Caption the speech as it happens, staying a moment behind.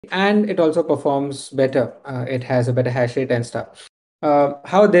and it also performs better. It has a better hash rate and stuff.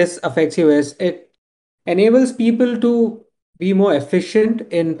 How this affects you is it enables people to be more efficient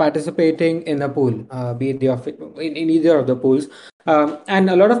in participating in a pool, be it in either of the pools. And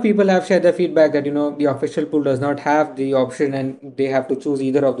a lot of people have shared their feedback that the official pool does not have the option, and they have to choose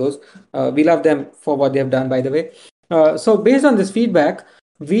either of those. We love them for what they have done, by the way. So based on this feedback,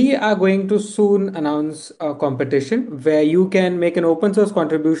 we are going to soon announce a competition where you can make an open source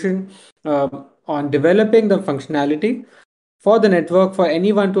contribution on developing the functionality for the network for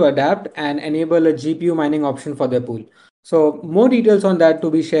anyone to adapt and enable a GPU mining option for their pool. So more details on that to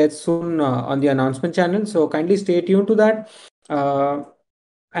be shared soon on the announcement channel. So kindly stay tuned to that.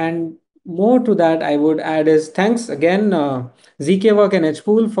 And more to that, I would add is thanks again, ZK Work and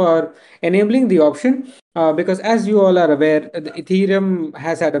Hpool for enabling the option. Because as you all are aware, the Ethereum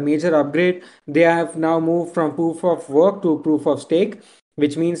has had a major upgrade. They have now moved from proof of work to proof of stake,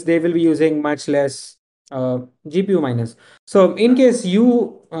 which means they will be using much less GPU miners. So, in case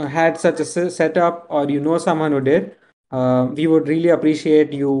you had such a setup or someone who did, we would really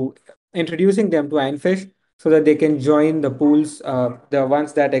appreciate you introducing them to IronFish so that they can join the pools, the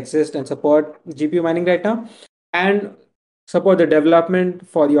ones that exist and support GPU mining right now, and support the development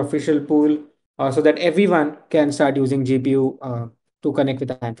for the official pool so that everyone can start using GPU to connect with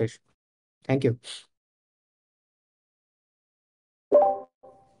IronFish. Thank you.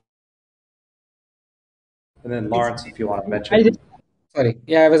 And then Lawrence, if you want to I mention. just, sorry,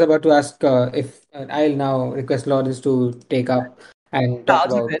 yeah, I was about to ask if I'll now request Lawrence to take up and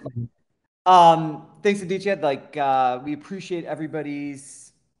talk I'll do about. it. Thanks, Aditya. We appreciate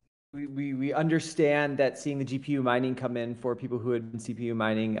everybody's. We understand that seeing the GPU mining come in for people who had been CPU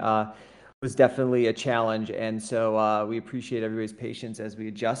mining was definitely a challenge, and so we appreciate everybody's patience as we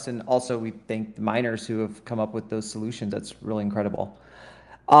adjust, and also we thank the miners who have come up with those solutions. That's really incredible.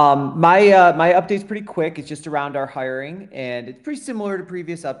 My update's pretty quick. It's just around our hiring, and it's pretty similar to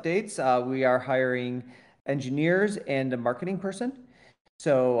previous updates. We are hiring engineers and a marketing person.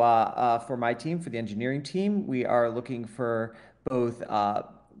 So for my team, for the engineering team, we are looking for both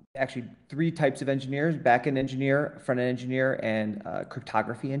actually 3 types of engineers: backend engineer, front-end engineer, and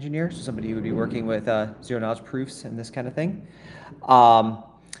cryptography engineer. So somebody who would be working with zero-knowledge proofs and this kind of thing.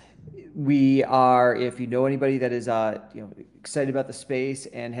 We are, if you know anybody that is excited about the space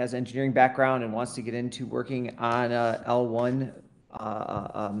and has engineering background and wants to get into working on a L1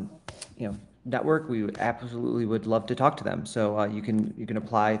 network, we absolutely would love to talk to them. So you can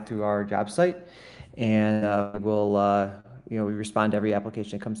apply through our job site, and we respond to every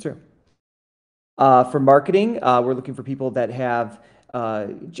application that comes through. For marketing, we're looking for people that have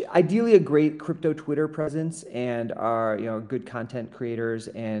ideally a great crypto Twitter presence and are good content creators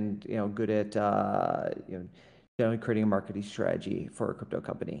and good at generally creating a marketing strategy for a crypto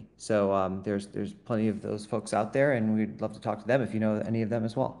company. So there's plenty of those folks out there, and we'd love to talk to them if you know any of them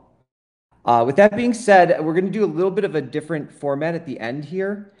as well. With that being said, we're going to do a little bit of a different format at the end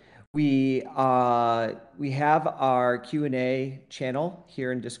here. We have our Q&A channel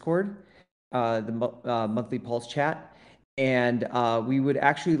here in Discord, the monthly Pulse chat. And we would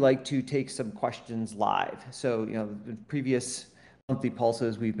actually like to take some questions live. So, the previous monthly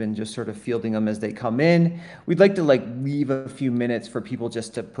pulses, we've been just sort of fielding them as they come in. We'd like to leave a few minutes for people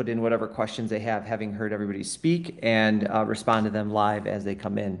just to put in whatever questions they have, having heard everybody speak, and respond to them live as they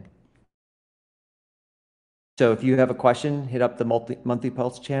come in. So if you have a question, hit up the monthly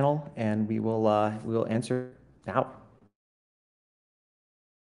pulse channel, and we will answer now.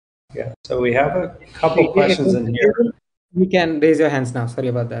 Yeah, so we have a couple questions in here. You can raise your hands now. Sorry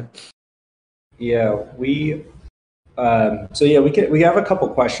about that. Yeah, we have a couple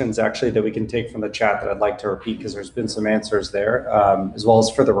questions actually that we can take from the chat that I'd like to repeat because there's been some answers there, as well as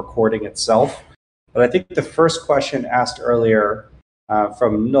for the recording itself. But I think the first question asked earlier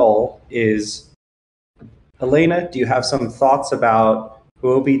from Null is, Elena, do you have some thoughts about who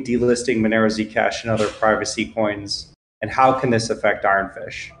will be delisting Monero, ZCash, and other privacy coins, and how can this affect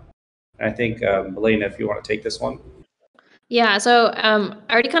IronFish? And I think, Elena, if you want to take this one. Yeah, so I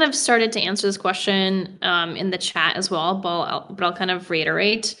already kind of started to answer this question in the chat as well, but I'll kind of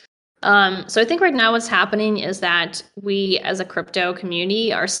reiterate. So I think right now what's happening is that we as a crypto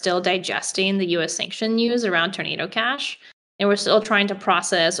community are still digesting the US sanction news around Tornado Cash. And we're still trying to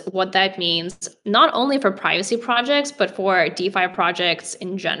process what that means, not only for privacy projects, but for DeFi projects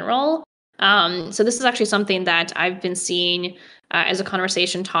in general. So this is actually something that I've been seeing as a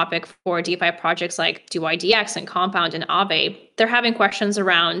conversation topic for DeFi projects like DYDX and Compound and Aave. They're having questions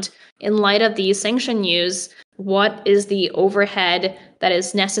around, in light of the sanction news, what is the overhead that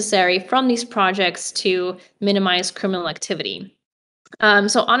is necessary from these projects to minimize criminal activity?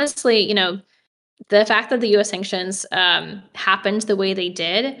 So honestly, the fact that the U.S. sanctions happened the way they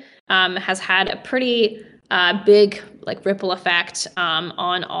did has had a pretty big ripple effect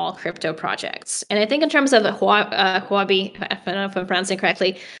on all crypto projects. And I think in terms of the Huobi, I don't know if I'm pronouncing it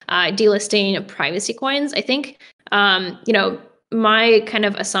correctly, delisting privacy coins, I think my kind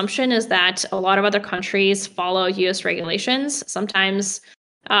of assumption is that a lot of other countries follow U.S. regulations. Sometimes,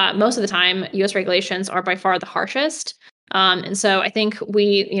 most of the time, U.S. regulations are by far the harshest. And so I think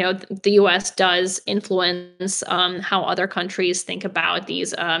the U.S. does influence how other countries think about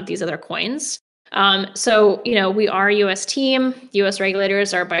these other coins. So we are a U.S. team. U.S.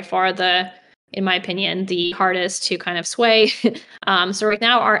 regulators are by far in my opinion, the hardest to kind of sway. So right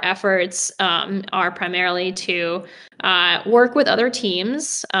now, our efforts are primarily to work with other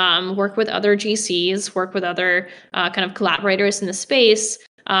teams, work with other GCs, work with other kind of collaborators in the space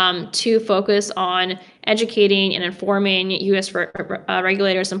to focus on educating and informing U.S.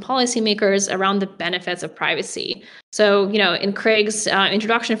 Regulators and policymakers around the benefits of privacy. So, in Craig's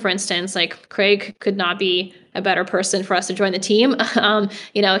introduction, for instance, Craig could not be a better person for us to join the team.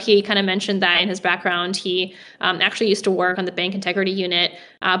 He kind of mentioned that in his background, he actually used to work on the Bank Integrity Unit,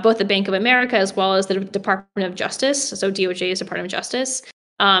 both the Bank of America as well as the Department of Justice, so DOJ's Department of Justice.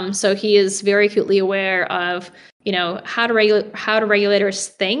 So he is very acutely aware of how do regulators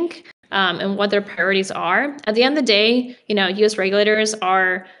think and what their priorities are. At the end of the day, U.S. regulators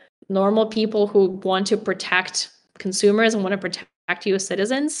are normal people who want to protect consumers and want to protect U.S.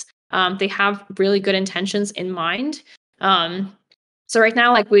 citizens. They have really good intentions in mind. So right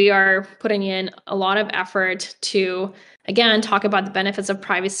now, we are putting in a lot of effort to, again, talk about the benefits of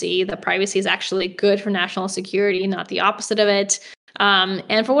privacy. That privacy is actually good for national security, not the opposite of it.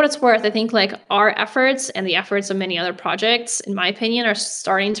 And for what it's worth, I think our efforts and the efforts of many other projects, in my opinion, are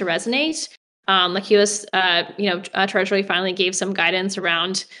starting to resonate. U.S. Treasury finally gave some guidance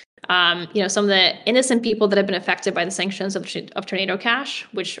around some of the innocent people that have been affected by the sanctions of Tornado Cash,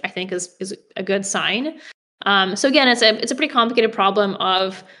 which I think is a good sign. So again, it's a pretty complicated problem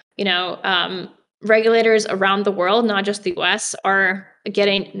of regulators around the world, not just the U.S., are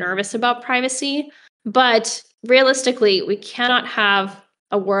getting nervous about privacy. But realistically, we cannot have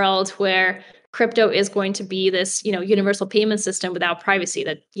a world where crypto is going to be this, universal payment system without privacy.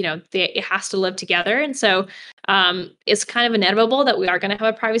 That it has to live together, and so it's kind of inevitable that we are going to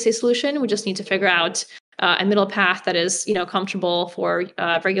have a privacy solution. We just need to figure out a middle path that is, comfortable for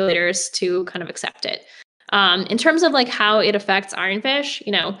regulators to kind of accept it. In terms of how it affects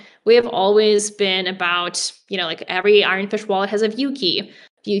IronFish, we have always been about, every IronFish wallet has a view key.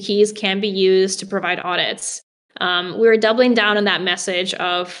 View keys can be used to provide audits. We're doubling down on that message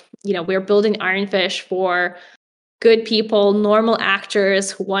of, we're building IronFish for good people, normal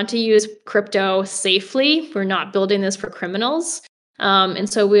actors who want to use crypto safely. We're not building this for criminals. And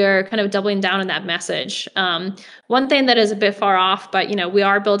so we're kind of doubling down on that message. One thing that is a bit far off, but we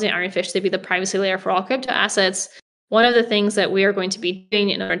are building IronFish to be the privacy layer for all crypto assets. One of the things that we are going to be doing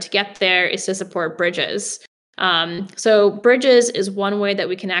in order to get there is to support bridges. So bridges is one way that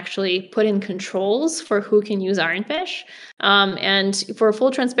we can actually put in controls for who can use IronFish. And for full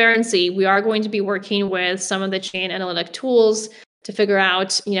transparency, we are going to be working with some of the chain analytic tools to figure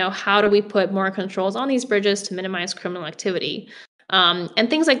out, how do we put more controls on these bridges to minimize criminal activity. And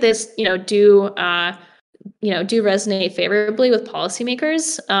things like this, do resonate favorably with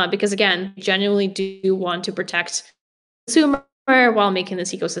policymakers because, again, genuinely do want to protect the consumer while making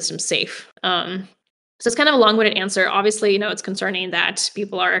this ecosystem safe. So it's kind of a long-winded answer. Obviously, it's concerning that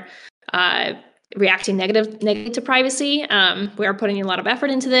people are reacting negatively to privacy. We are putting a lot of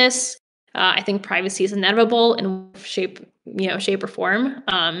effort into this. I think privacy is inevitable in shape or form.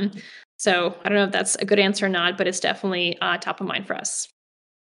 So I don't know if that's a good answer or not, but it's definitely top of mind for us.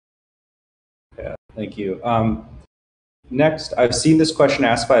 Yeah, thank you. Next, I've seen this question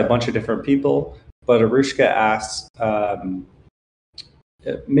asked by a bunch of different people, but Arushka asks,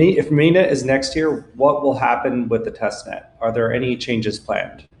 if Mainnet is next year, what will happen with the testnet? Are there any changes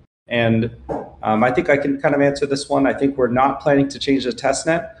planned? And I think I can kind of answer this one. I think we're not planning to change the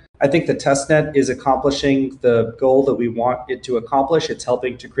testnet. I think the testnet is accomplishing the goal that we want it to accomplish. It's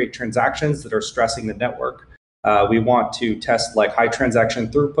helping to create transactions that are stressing the network. We want to test high transaction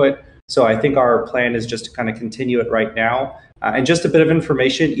throughput. So I think our plan is just to kind of continue it right now. And just a bit of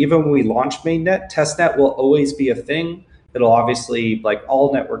information, even when we launch Mainnet, testnet will always be a thing. It'll obviously,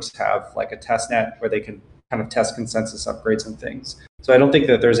 all networks have a testnet where they can kind of test consensus upgrades and things. So I don't think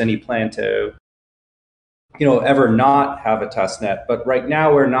that there's any plan to, ever not have a testnet. But right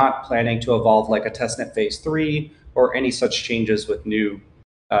now we're not planning to evolve a testnet phase 3 or any such changes with new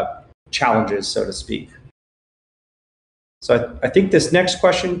challenges, so to speak. So I think this next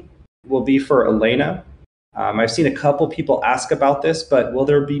question will be for Elena. I've seen a couple people ask about this, but will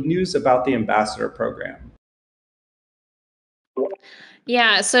there be news about the ambassador program?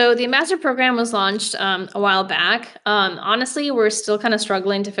 Yeah, so the ambassador program was launched a while back. Honestly, we're still kind of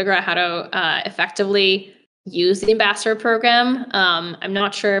struggling to figure out how to effectively use the ambassador program. I'm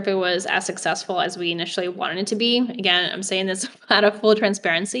not sure if it was as successful as we initially wanted it to be. Again, I'm saying this out of full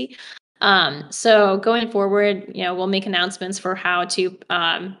transparency. So going forward, we'll make announcements for how to,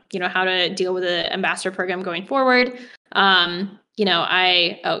 how to deal with the ambassador program going forward. Oh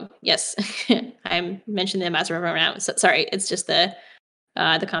yes, I mentioned the ambassador program now. So, sorry, it's just the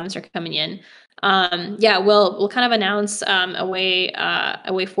comments are coming in. Yeah, we'll kind of announce a way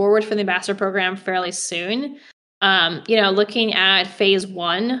forward for the ambassador program fairly soon. Looking at phase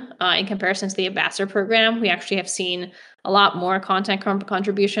 1 in comparison to the ambassador program, we actually have seen a lot more content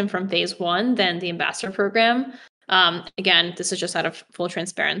contribution from phase 1 than the ambassador program. Again, this is just out of full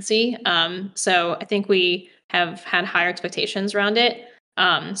transparency. So I think we have had higher expectations around it.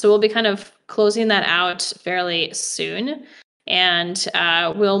 So we'll be kind of closing that out fairly soon. And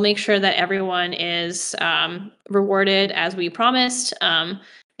we'll make sure that everyone is rewarded as we promised.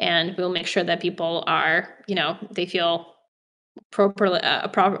 And we'll make sure that people are, they feel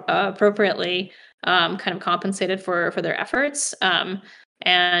appropriately kind of compensated for their efforts.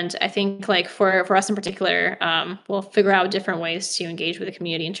 And I think like for us in particular, we'll figure out different ways to engage with the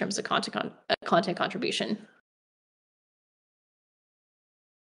community in terms of content contribution.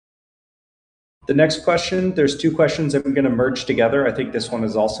 The next question, there's 2 questions I'm going to merge together. I think this one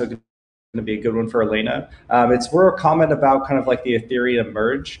is also going to be a good one for Elena. We're a comment about kind of like the Ethereum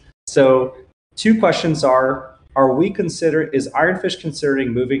merge. So 2 questions are is IronFish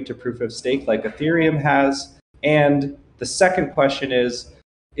considering moving to proof of stake like Ethereum has? And the second question is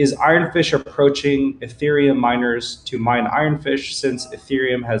IronFish approaching Ethereum miners to mine IronFish since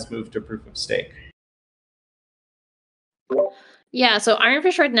Ethereum has moved to proof of stake? Yeah, so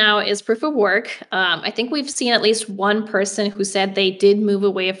IronFish right now is proof of work. I think we've seen at least one person who said they did move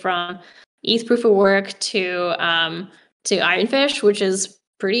away from ETH proof of work to IronFish, which is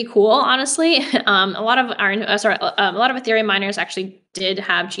pretty cool, honestly. A lot of Ethereum miners actually did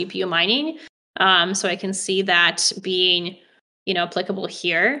have GPU mining, so I can see that being applicable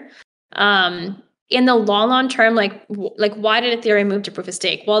here. In the long term, like why did Ethereum move to proof of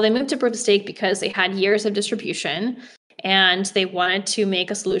stake? Well, they moved to proof of stake because they had years of distribution and they wanted to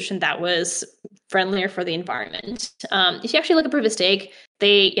make a solution that was friendlier for the environment. If you actually look at proof of stake,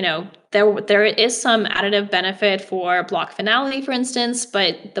 there is some additive benefit for block finality, for instance,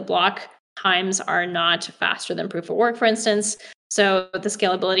 but the block times are not faster than proof of work, for instance. So the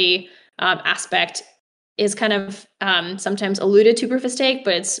scalability aspect is kind of sometimes alluded to proof of stake,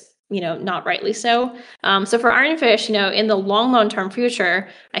 but it's not rightly so. So for IronFish, in the long term future,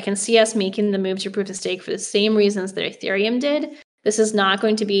 I can see us making the move to proof of stake for the same reasons that Ethereum did. This is not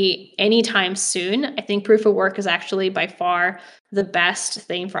going to be anytime soon. I think proof of work is actually by far the best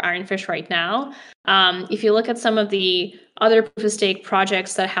thing for IronFish right now. If you look at some of the other proof of stake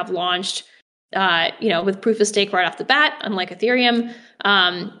projects that have launched, with proof of stake right off the bat, unlike Ethereum,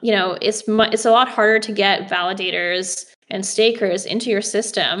 it's a lot harder to get validators and stakers into your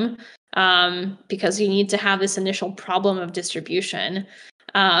system because you need to have this initial problem of distribution.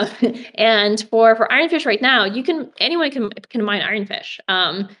 And for IronFish right now, anyone can mine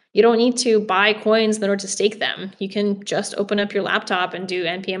IronFish. You don't need to buy coins in order to stake them. You can just open up your laptop and do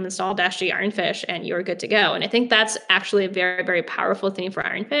npm install -g IronFish, and you're good to go. And I think that's actually a very, very powerful thing for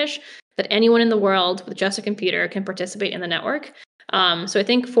IronFish, that anyone in the world with just a computer can participate in the network. So I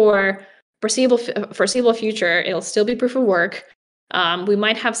think for foreseeable future, it'll still be proof of work. We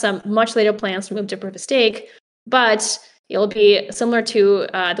might have some much later plans to move to proof of stake, but it'll be similar to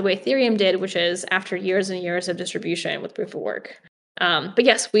the way Ethereum did, which is after years and years of distribution with proof of work. But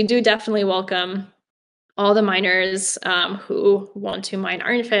yes, we do definitely welcome all the miners who want to mine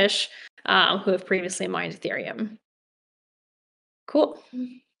IronFish, who have previously mined Ethereum. Cool.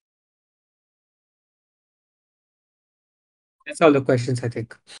 That's all the questions, I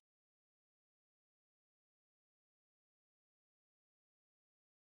think.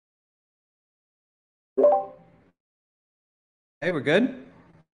 Hey, we're good.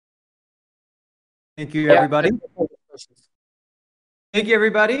 Thank you, everybody. Thank you,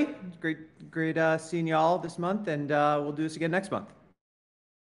 everybody. Great seeing you all this month, and we'll do this again next month.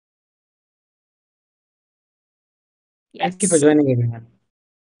 Yes. Thank you for joining, everyone.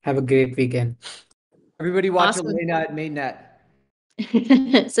 Have a great weekend. Everybody watch Awesome. Elena at Mainnet.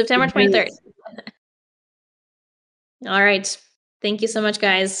 September 23rd. All right. Thank you so much,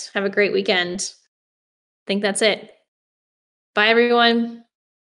 guys. Have a great weekend. I think that's it. Bye, everyone.